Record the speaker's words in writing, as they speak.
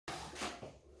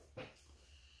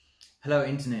Hello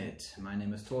Internet, my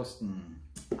name is Thorsten.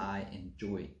 I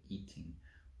enjoy eating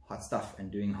hot stuff and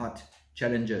doing hot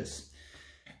challenges.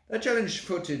 The challenge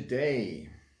for today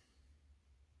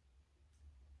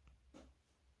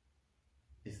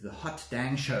is the Hot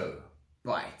Dang Show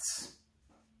Bites.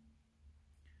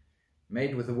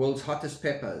 Made with the world's hottest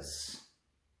peppers.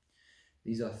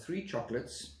 These are 3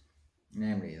 chocolates,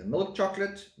 namely the milk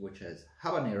chocolate, which has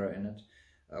habanero in it,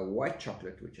 a white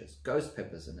chocolate which has ghost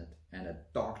peppers in it, and a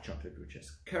dark chocolate which has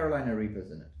Carolina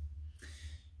Reapers in it.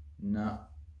 Now,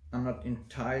 I'm not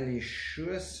entirely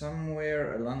sure.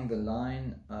 Somewhere along the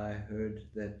line I heard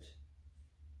that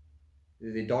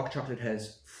the dark chocolate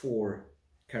has 4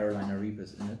 Carolina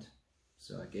Reapers in it.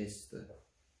 So I guess the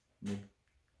milk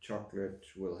chocolate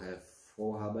will have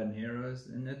 4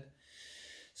 habaneros in it.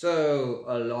 So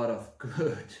a lot of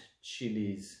good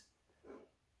chilies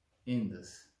in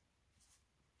this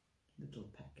little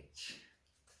package.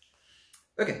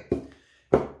 Okay,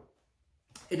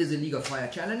 it is a League of Fire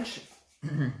challenge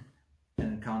and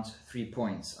it counts 3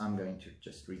 points. I'm going to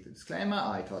just read the disclaimer.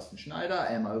 I, Thorsten Schneider,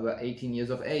 am over 18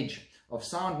 years of age, of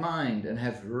sound mind, and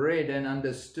have read and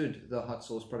understood the hot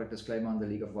sauce product disclaimer on the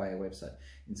League of Fire website.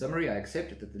 In summary, I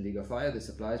accept that the League of Fire, the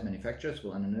suppliers, manufacturers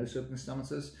will under no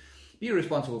circumstances be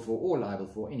responsible for or liable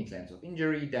for any claims of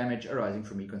injury, damage arising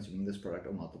from me consuming this product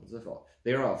or multiples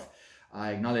thereof.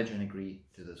 I acknowledge and agree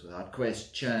to this without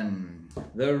question.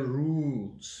 The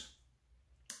rules.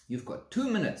 You've got 2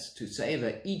 minutes to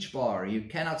savor each bar. You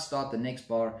cannot start the next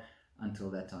bar until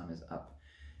that time is up.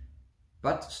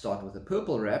 But start with the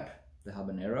purple wrap, the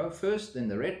habanero first, then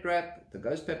the red wrap, the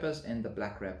ghost peppers, and the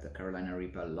black wrap, the Carolina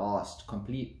Reaper last.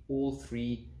 Complete all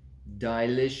 3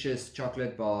 delicious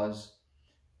chocolate bars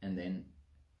and then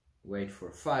wait for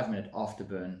a 5-minute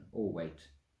afterburn or wait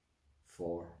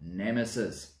for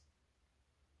Nemesis.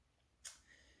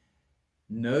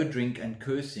 No drink and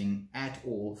cursing at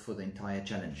all for the entire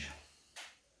challenge.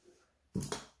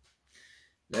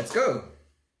 Let's go.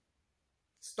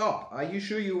 Stop. Are you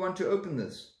sure you want to open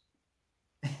this?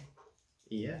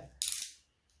 Yeah.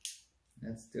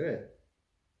 Let's do it.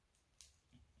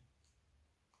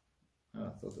 Oh,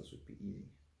 I thought this would be easy.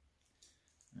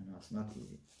 No, it's not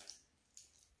easy.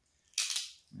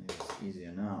 Maybe it's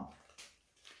easier now.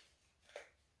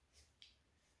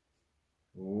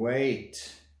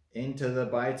 Wait. Enter the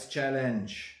Bites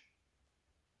challenge.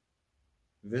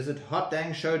 Visit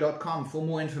hotdangshow.com for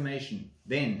more information.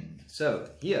 Then, so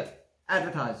here,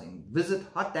 advertising.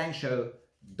 Visit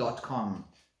hotdangshow.com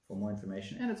for more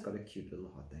information. And it's got a cute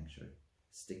little Hot Dang Show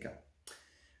sticker.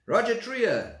 Roger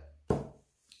Trier,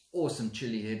 awesome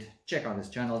chili head. Check out his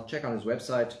channel, check out his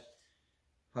website,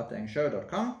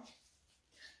 hotdangshow.com.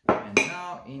 And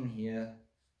now in here,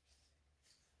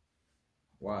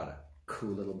 what a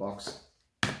cool little box.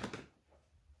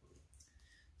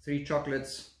 3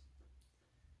 chocolates,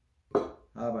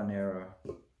 habanero,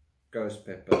 ghost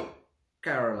pepper,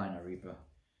 Carolina Reaper,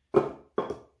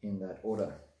 in that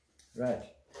order. Right,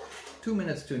 2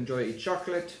 minutes to enjoy each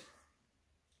chocolate.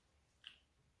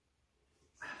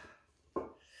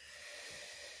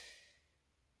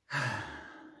 I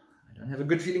don't have a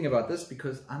good feeling about this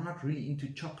because I'm not really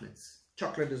into chocolates.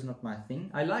 Chocolate is not my thing.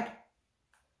 I like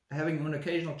having an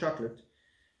occasional chocolate,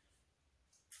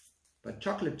 but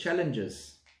chocolate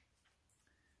challenges,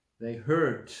 they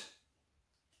hurt.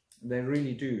 They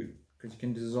really do, because you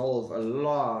can dissolve a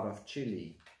lot of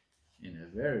chili in a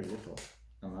very little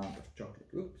amount of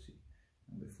chocolate. Oopsie.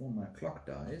 And before my clock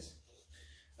dies.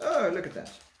 Oh, look at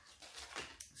that.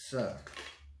 So,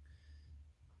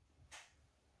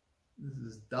 this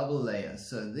is double layer.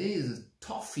 So there is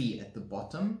toffee at the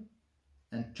bottom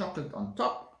and chocolate on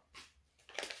top.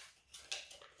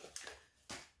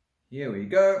 Here we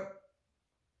go.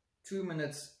 2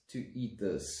 minutes to eat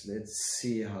this. Let's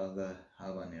see how the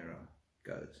habanero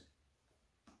goes.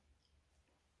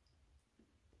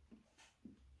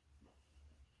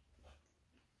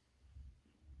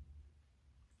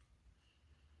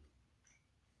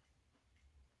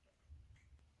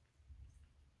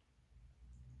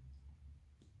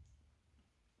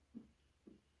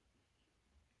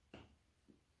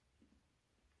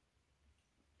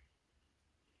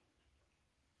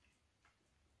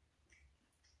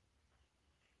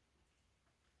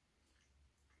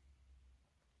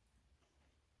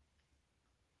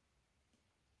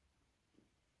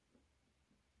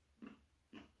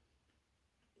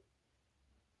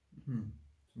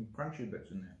 Some crunchy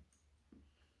bits in there.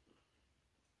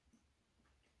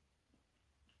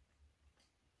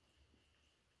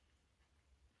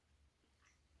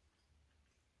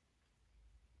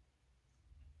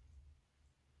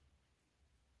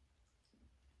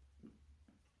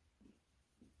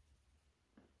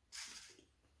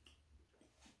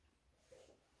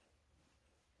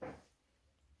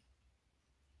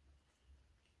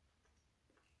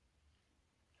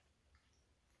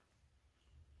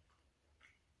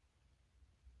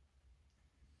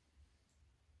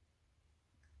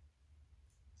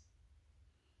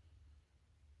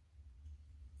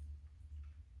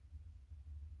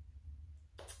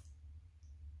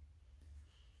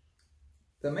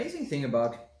 The amazing thing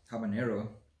about habanero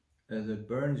is it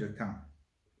burns your tongue,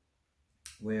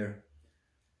 where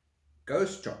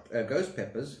ghost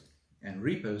peppers and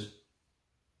reapers,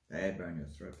 they burn your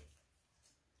throat.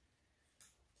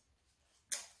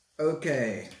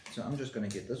 Okay, so I'm just going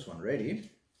to get this one ready.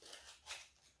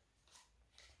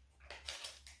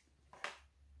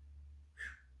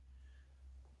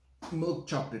 Milk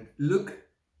chocolate, look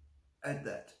at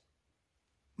that.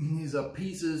 These are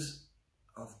pieces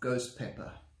of ghost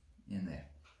pepper in there.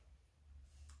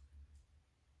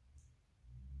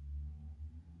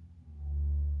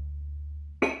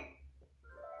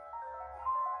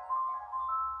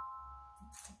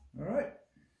 All right,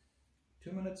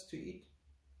 2 minutes to eat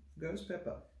ghost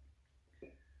pepper.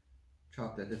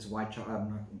 Chocolate, it's white chocolate. I'm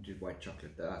not into white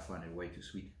chocolate, I find it way too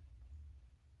sweet.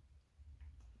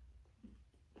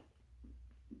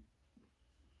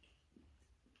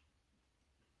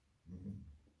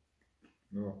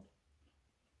 No.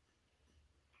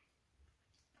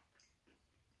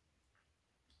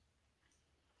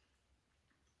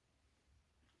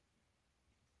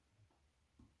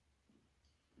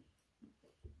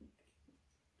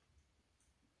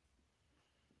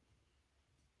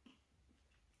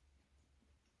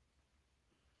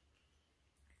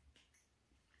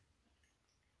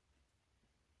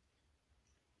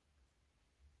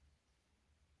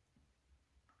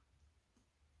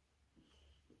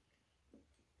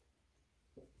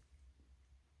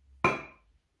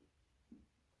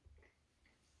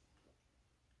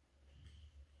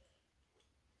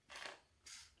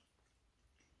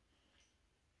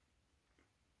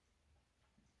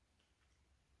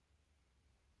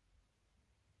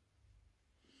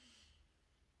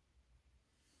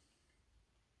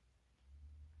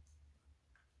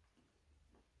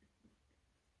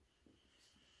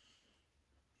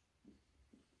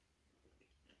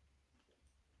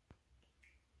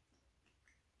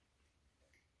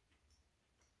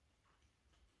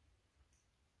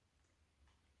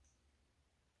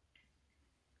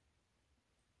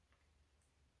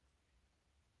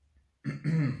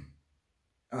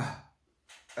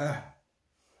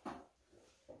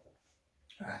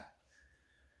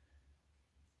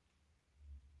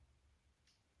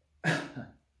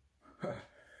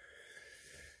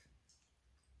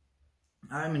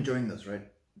 I'm enjoying this, right?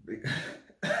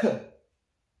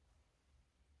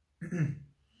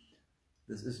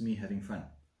 This is me having fun.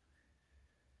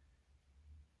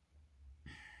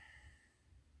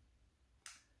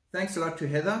 Thanks a lot to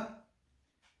Heather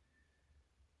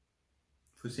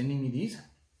for sending me these.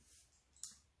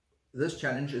 This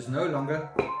challenge is no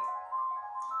longer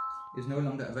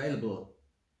available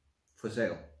for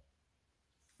sale,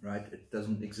 right? It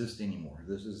doesn't exist anymore.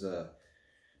 This is a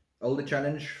older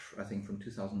challenge, I think from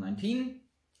 2019.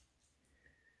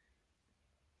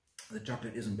 The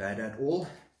chocolate isn't bad at all.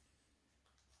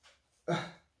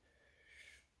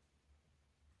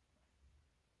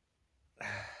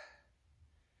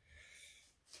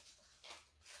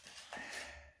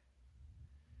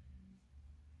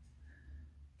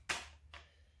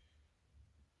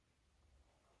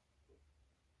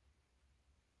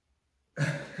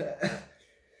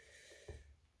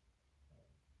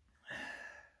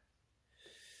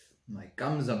 My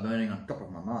gums are burning on top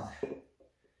of my mouth.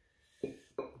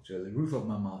 So the roof of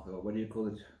my mouth, or what do you call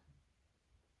it?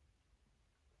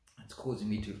 It's causing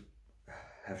me to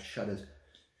have shudders.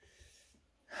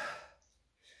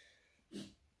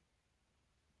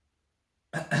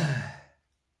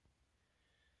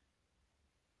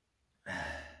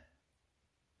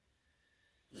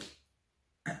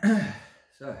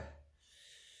 So,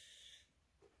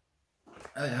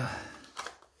 oh yeah,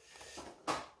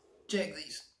 check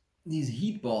these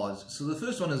heat bars. So the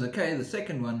first one is okay, the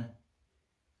second one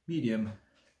medium.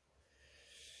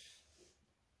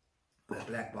 The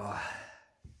black bar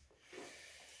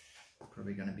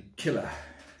probably going to be killer.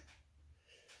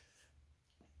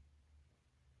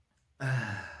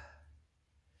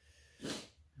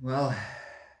 Well,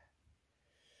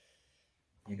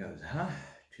 here goes, huh?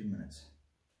 2 minutes.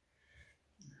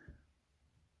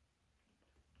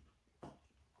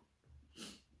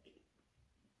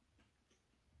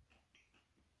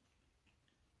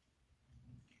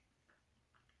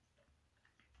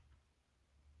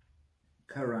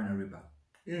 Carolina Reaper,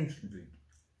 instantly.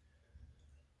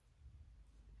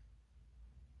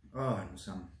 Oh, and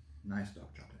some nice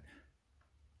dark chocolate.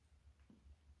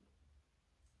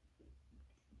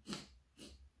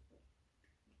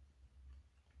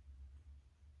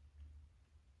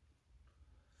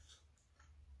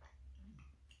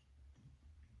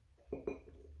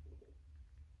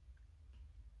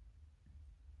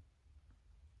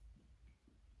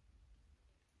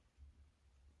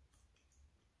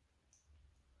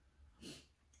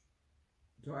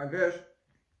 So I guess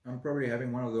I'm probably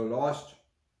having one of the last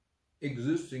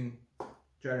existing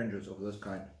challenges of this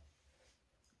kind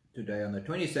today on the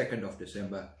 22nd of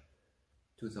December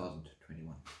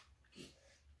 2021.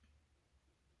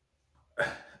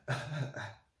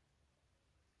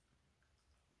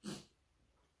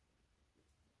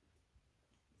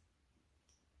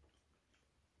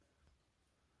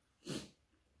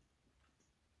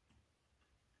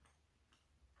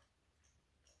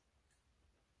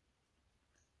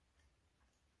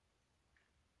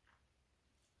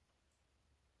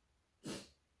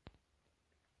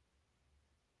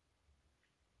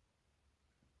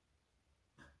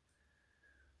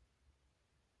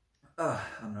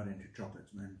 I'm not into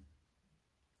chocolates, man.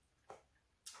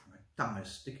 My tongue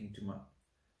is sticking to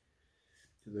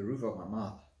the roof of my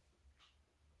mouth.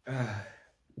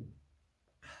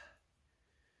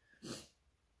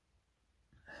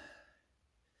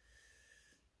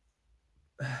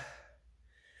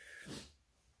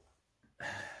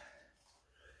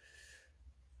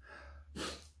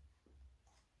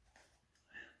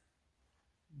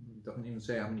 Doesn't even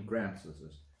say how many grams this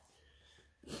is.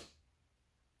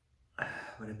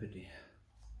 What a pity.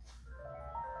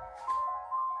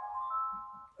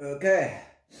 Okay,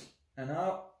 and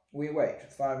now we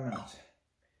wait 5 minutes.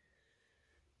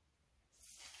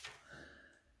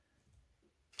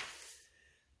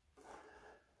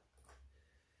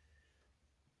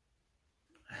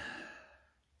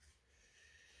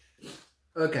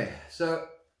 Okay, so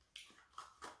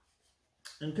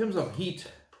in terms of heat,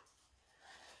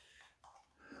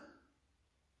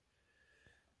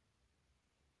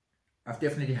 I've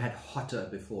definitely had hotter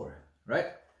before, right?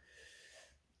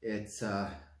 It's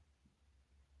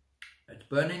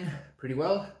burning pretty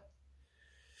well.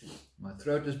 My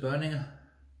throat is burning.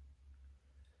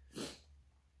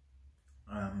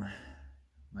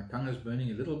 My tongue is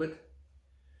burning a little bit.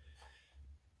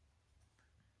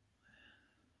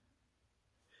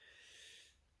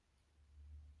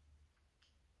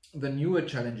 The newer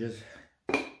challenges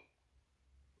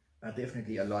are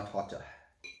definitely a lot hotter.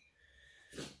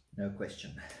 No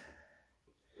question.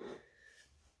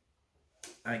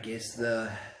 I guess the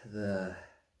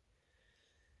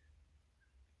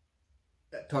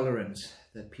tolerance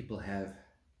that people have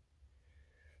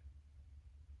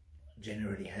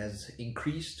generally has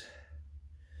increased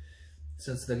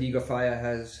since the League of Fire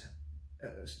has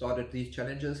started these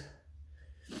challenges,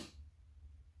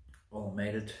 or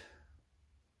made it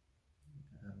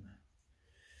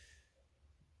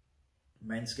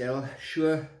main scale.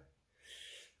 Sure,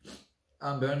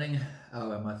 I'm burning.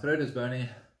 My throat is burning.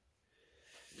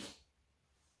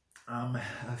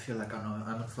 I feel like I'm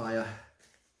on fire.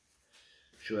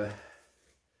 Sure.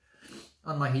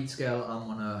 On my heat scale, I'm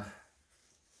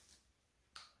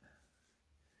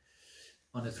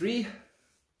on a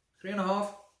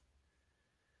 3.5.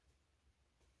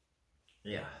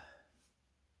 Yeah.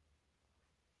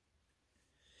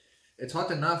 It's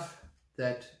hot enough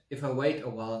that if I wait a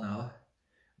while now,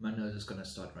 my nose is going to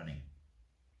start running.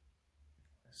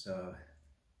 So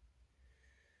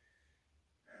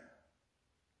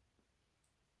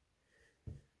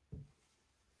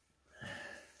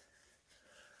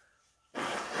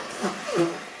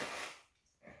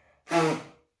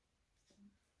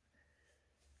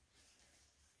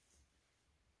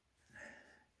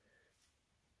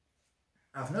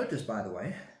I've noticed, by the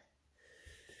way,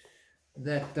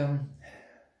 that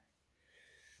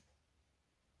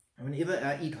whenever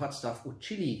I eat hot stuff or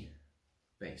chili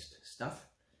based stuff,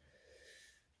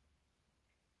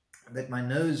 that my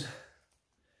nose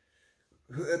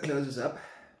closes up.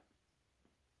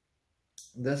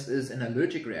 This is an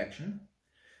allergic reaction.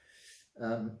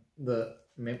 The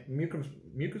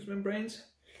mucous membranes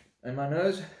in my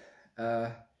nose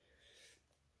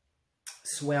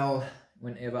swell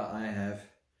whenever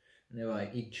I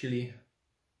eat chili.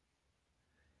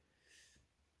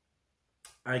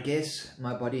 I guess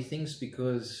my body thinks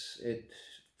because it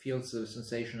feels the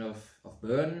sensation of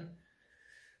burn,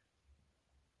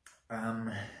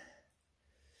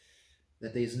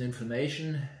 that there's an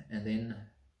inflammation, and then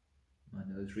my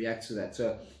nose reacts to that.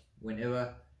 So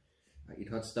whenever I eat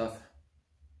hot stuff,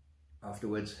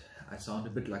 afterwards I sound a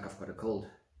bit like I've got a cold.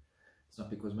 It's not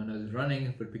because my nose is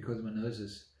running, but because my nose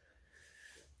is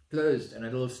closed, and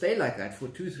it'll stay like that for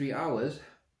 2-3 hours,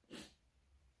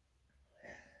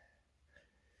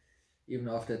 even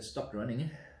after it's stopped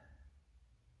running.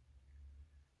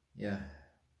 Yeah.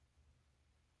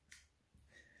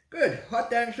 Good. Hot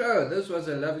Dang Show. This was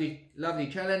a lovely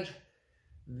challenge.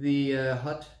 The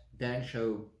Hot Dang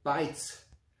Show Bites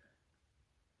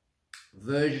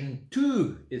version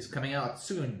 2 is coming out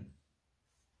soon.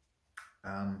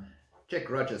 check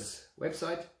Roger's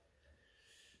website,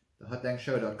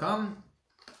 thehottankshow.com.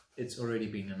 It's already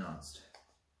been announced.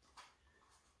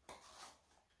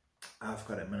 I've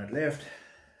got a minute left.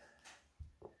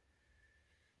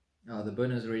 Oh, the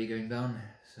burner's already going down,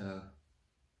 so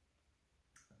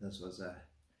this was a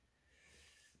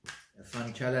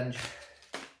fun challenge.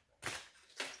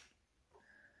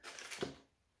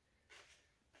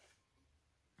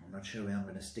 I'm not sure where I'm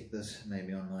going to stick this,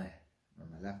 maybe on my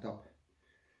laptop.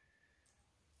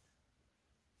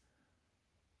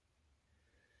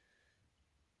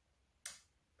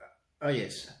 Oh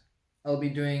yes, I'll be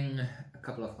doing a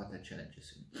couple of hot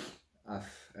challenges soon. I've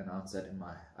announced that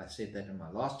I said that in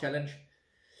my last challenge.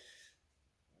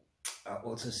 I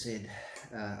also said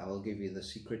I will give you the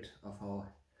secret of how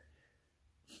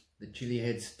the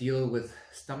Chiliheads deal with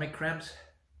stomach cramps.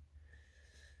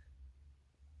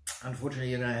 Unfortunately,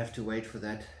 you're going to have to wait for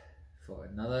that for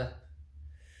another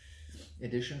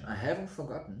edition. I haven't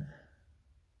forgotten.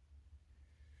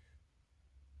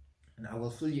 And I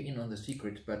will fill you in on the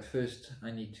secret, but first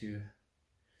I need to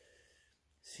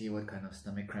see what kind of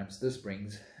stomach cramps this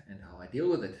brings and how I deal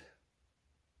with it.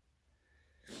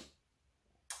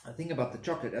 The thing about the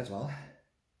chocolate as well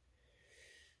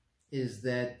is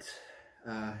that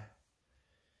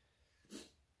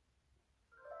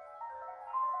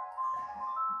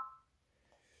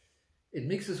it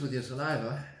mixes with your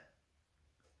saliva,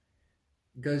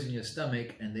 goes in your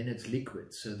stomach, and then it's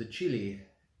liquid. So the chili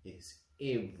is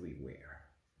everywhere.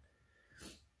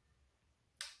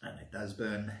 And it does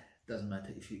burn. Doesn't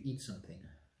matter if you eat something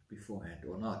beforehand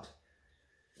or not.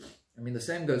 I mean, the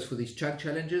same goes for these chug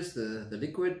challenges, the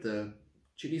liquid, the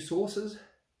chili sauces.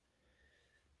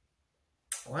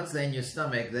 Once they're in your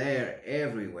stomach, they're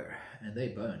everywhere and they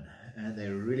burn and they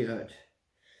really hurt.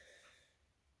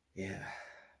 Yeah.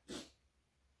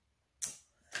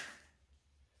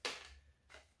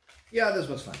 Yeah, this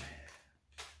was fun.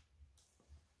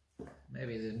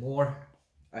 Maybe there's more.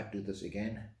 I'd do this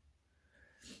again.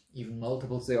 Even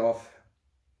multiples thereof.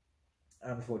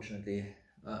 Unfortunately,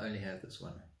 I only have this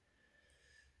one.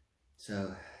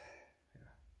 So, yeah.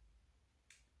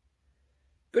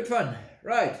 Good fun.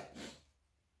 Right.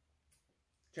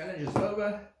 Challenge is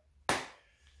over.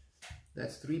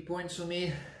 That's 3 points for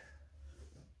me.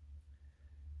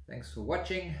 Thanks for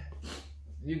watching.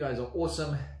 You guys are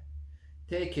awesome.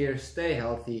 Take care. Stay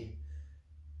healthy.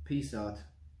 Peace out.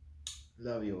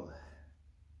 Love you all.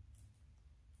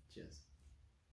 Cheers.